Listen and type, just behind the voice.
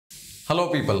Hello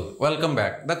people, welcome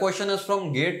back. The question is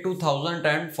from GATE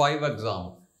 2005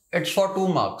 exam. It's for 2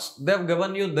 marks. They have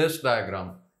given you this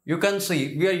diagram. You can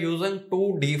see we are using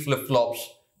two D flip-flops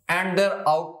and their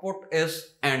output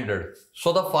is ANDed.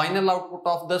 So the final output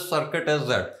of this circuit is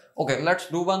Z. Okay, let's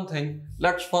do one thing.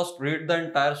 Let's first read the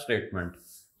entire statement.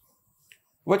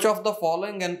 Which of the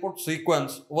following input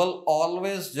sequence will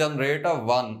always generate a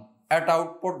 1 at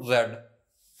output Z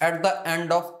at the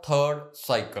end of third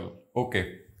cycle?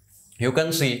 Okay. You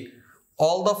can see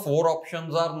all the 4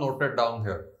 options are noted down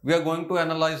here. We are going to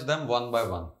analyze them one by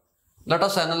one. Let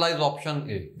us analyze option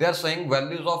A. They are saying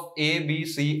values of A, B,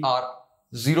 C are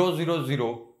 0, 0,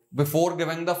 0 before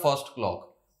giving the first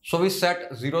clock. So we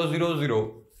set 0, 0,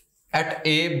 0 at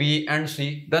A, B and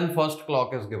C, then first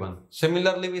clock is given.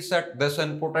 Similarly, we set this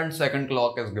input and second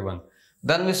clock is given.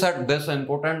 Then we set this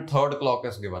input and third clock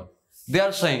is given. They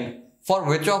are saying for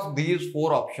which of these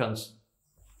 4 options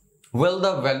will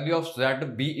the value of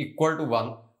Z be equal to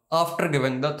 1 after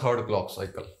giving the third clock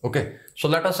cycle? Okay, so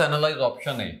let us analyze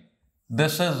option A.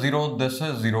 This is 0, this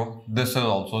is 0, this is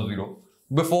also 0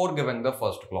 before giving the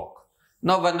first clock.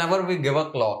 Now whenever we give a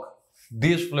clock,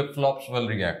 these flip-flops will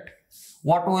react.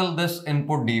 What will this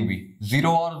input D be?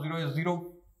 0 or 0 is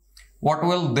 0. What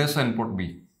will this input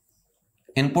be?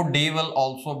 Input D will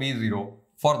also be 0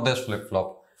 for this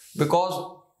flip-flop,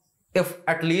 because if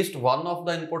at least one of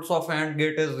the inputs of AND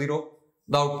gate is 0,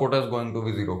 the output is going to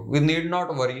be 0. We need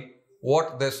not worry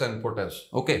what this input is.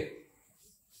 Okay.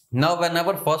 Now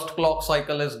whenever first clock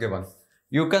cycle is given,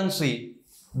 you can see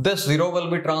this 0 will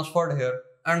be transferred here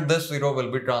and this 0 will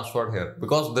be transferred here,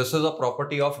 because this is a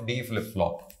property of D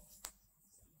flip-flop.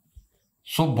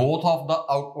 So both of the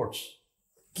outputs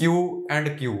Q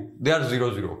and Q, they are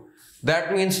 0, 0.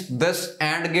 That means this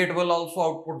AND gate will also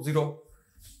output 0.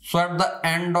 So at the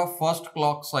end of first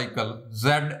clock cycle, Z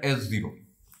is 0.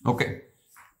 Okay.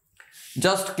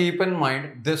 Just keep in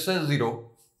mind this is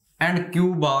 0 and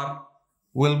Q bar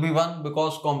will be 1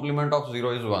 because complement of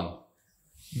 0 is 1.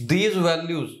 These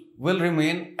values will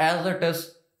remain as it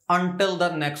is until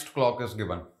the next clock is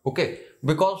given. Okay.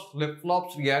 Because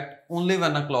flip-flops react only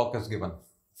when a clock is given.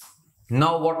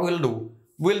 Now what we'll do?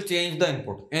 We'll change the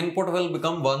input. Input will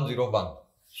become 1, 0, 1.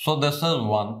 So this is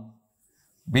 1.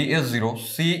 B is 0,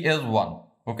 C is 1,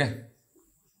 okay.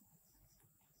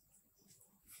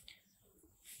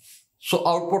 So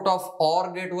output of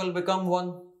OR gate will become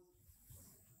 1.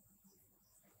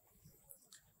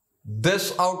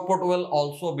 This output will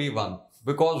also be 1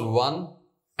 because 1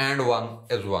 and 1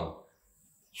 is 1.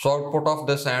 So output of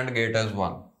this AND gate is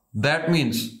 1. That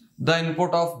means the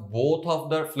input of both of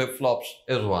the flip-flops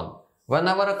is 1.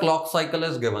 Whenever a clock cycle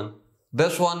is given,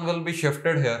 this one will be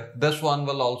shifted here, this one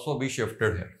will also be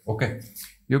shifted here. Okay.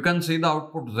 You can see the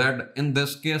output Z in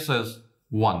this case is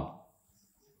 1.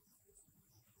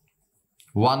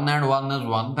 1 and 1 is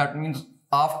 1. That means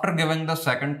after giving the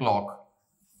second clock,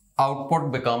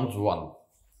 output becomes 1.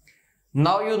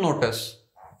 Now you notice,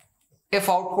 if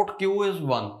output Q is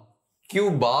 1,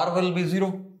 Q bar will be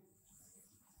 0.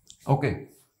 Okay.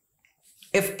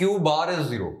 If Q bar is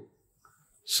 0,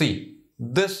 see,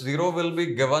 this 0 will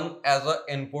be given as an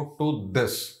input to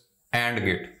this AND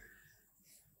gate.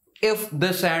 If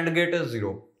this AND gate is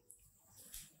 0,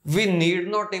 we need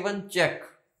not even check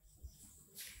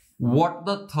what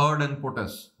the third input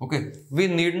is. Okay, we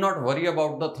need not worry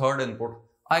about the third input.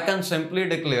 I can simply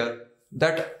declare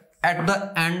that at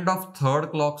the end of third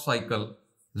clock cycle,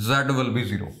 Z will be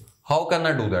 0. How can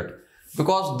I do that?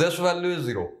 Because this value is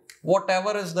 0.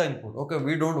 Whatever is the input, okay,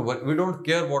 we don't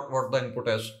care what the input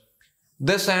is.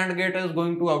 This AND gate is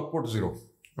going to output 0.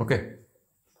 Okay.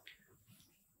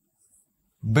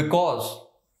 Because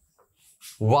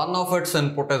one of its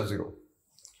input is 0.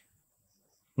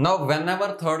 Now, whenever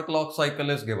third clock cycle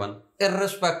is given,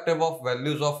 irrespective of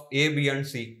values of A, B and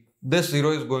C, this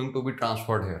 0 is going to be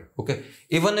transferred here. Okay.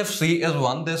 Even if C is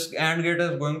 1, this AND gate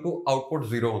is going to output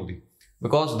 0 only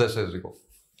because this is 0.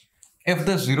 If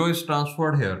this 0 is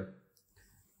transferred here,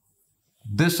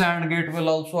 this AND gate will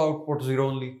also output 0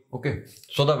 only. Okay.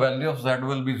 So the value of Z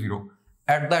will be 0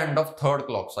 at the end of third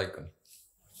clock cycle.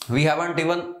 We haven't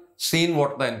even seen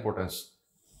what the input is.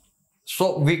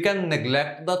 So we can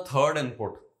neglect the third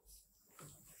input.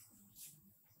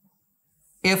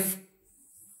 If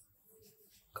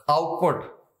output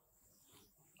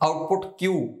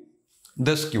Q,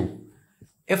 this Q,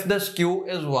 if this Q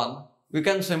is 1, we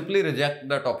can simply reject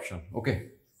that option.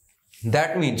 Okay.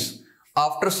 That means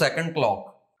after second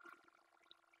clock,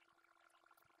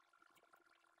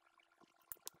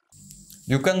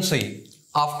 you can see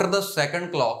after the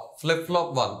second clock,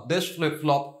 flip-flop 1, this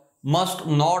flip-flop must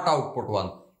not output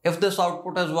 1. If this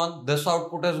output is 1, this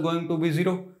output is going to be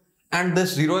 0. and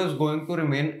this 0 is going to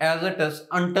remain as it is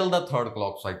until the third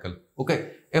clock cycle.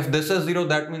 Okay, if this is 0,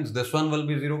 that means this one will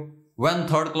be 0. When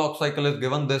third clock cycle is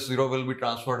given, this 0 will be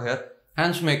transferred here,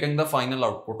 hence making the final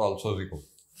output also 0.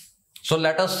 So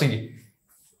let us see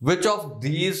which of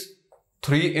these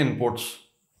three inputs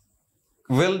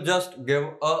will just give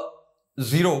a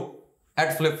 0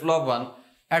 at flip-flop 1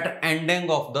 at ending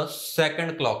of the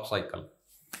second clock cycle.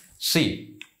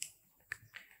 See,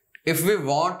 if we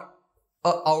want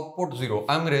a output 0,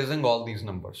 I'm raising all these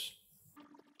numbers.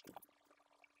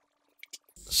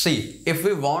 See, if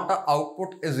we want a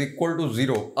output is equal to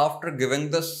 0 after giving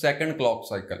the second clock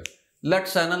cycle,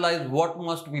 let's analyze what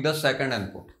must be the second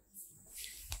input.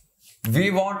 We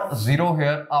want 0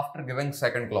 here after giving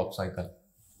second clock cycle.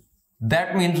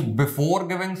 That means before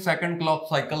giving second clock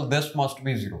cycle, this must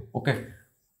be 0. Okay.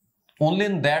 Only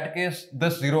in that case,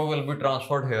 this 0 will be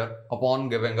transferred here upon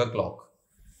giving a clock.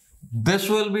 This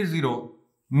will be 0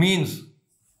 means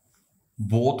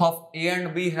both of A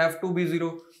and B have to be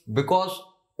 0, because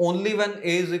only when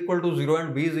A is equal to 0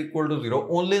 and B is equal to 0,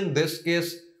 only in this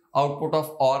case output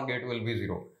of OR gate will be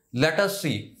 0. Let us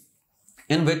see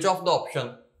in which of the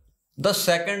option the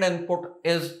second input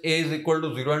is A is equal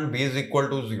to 0 and B is equal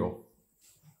to 0.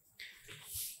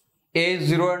 A is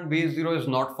 0 and B is 0 is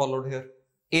not followed here.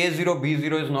 A 0, B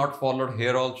 0 is not followed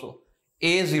here also.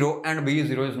 A 0 and B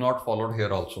 0 is not followed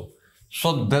here also.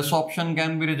 So this option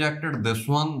can be rejected, this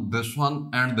one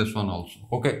and this one also.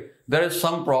 Okay. There is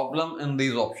some problem in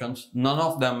these options. None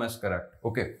of them is correct.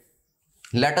 Okay.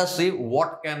 Let us see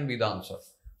what can be the answer.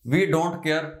 We don't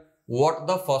care what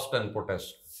the first input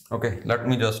is. Okay. Let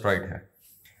me just write here.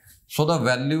 So the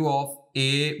value of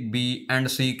A, B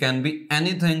and C can be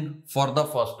anything for the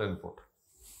first input.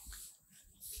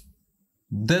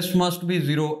 This must be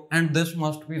 0 and this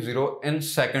must be 0 in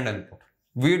second input.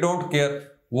 We don't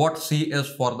care what C is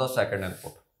for the second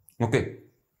input. Okay.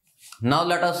 Now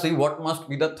let us see what must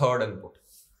be the third input.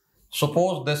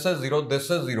 Suppose this is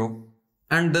 0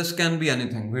 and this can be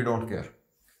anything. We don't care.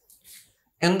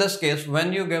 In this case,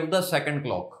 when you give the second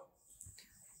clock,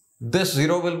 this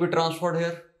 0 will be transferred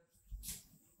here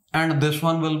and this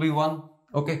one will be 1.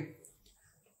 Okay.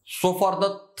 So for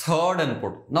the third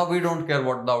input, now we don't care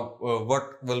what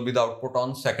will be the output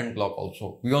on second clock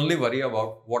also. We only worry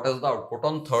about what is the output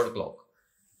on third clock.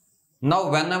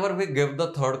 Now whenever we give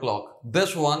the third clock,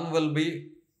 this one will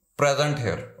be present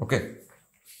here. Okay.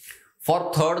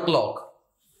 For third clock,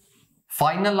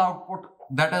 final output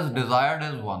that is desired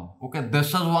is 1. Okay.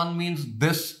 This is 1 means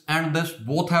this and this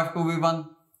both have to be 1.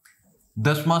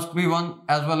 This must be 1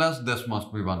 as well as this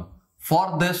must be 1.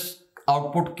 For this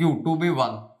output Q to be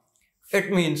 1, it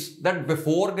means that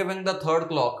before giving the third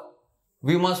clock,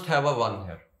 we must have a 1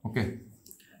 here. Okay.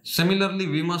 Similarly,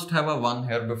 we must have a 1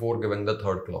 here before giving the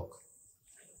third clock.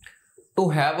 To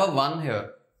have a 1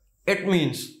 here, it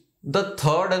means the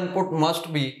third input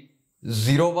must be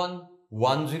 0, 1,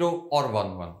 1, 0 or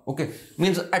 1, 1. Okay.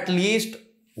 Means at least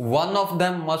one of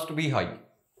them must be high.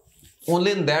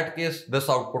 Only in that case, this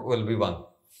output will be 1.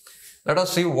 Let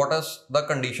us see what is the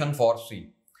condition for C.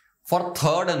 For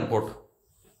third input,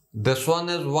 this one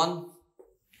is 1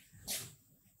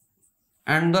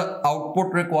 and the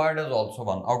output required is also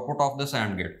 1, output of this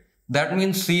AND gate. That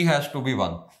means C has to be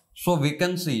 1. So we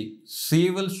can see C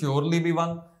will surely be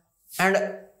 1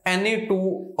 and any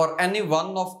two or any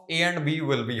one of A and B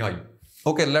will be high.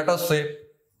 Okay, let us say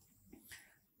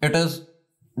it is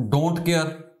don't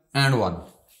care and 1.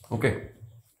 Okay,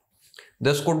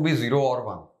 this could be 0 or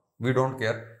 1. We don't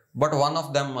care, but one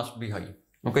of them must be high.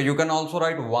 Okay, you can also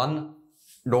write 1,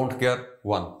 don't care,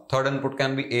 1. Third input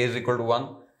can be A is equal to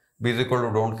 1, B is equal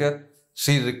to don't care,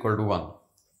 C is equal to 1.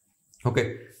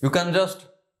 Okay, you can just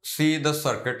see the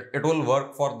circuit. It will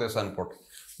work for this input.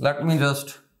 Let me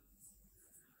just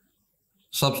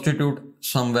substitute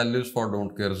some values for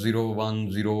don't care. 0,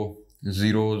 1, 0,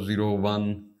 0, 0,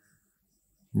 1,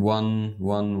 1,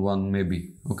 1, 1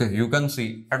 maybe. Okay, you can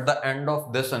see at the end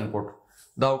of this input,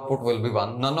 the output will be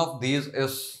 1. None of these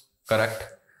is correct.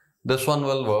 This one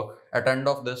will work. At end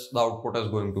of this, the output is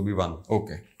going to be 1.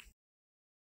 Okay.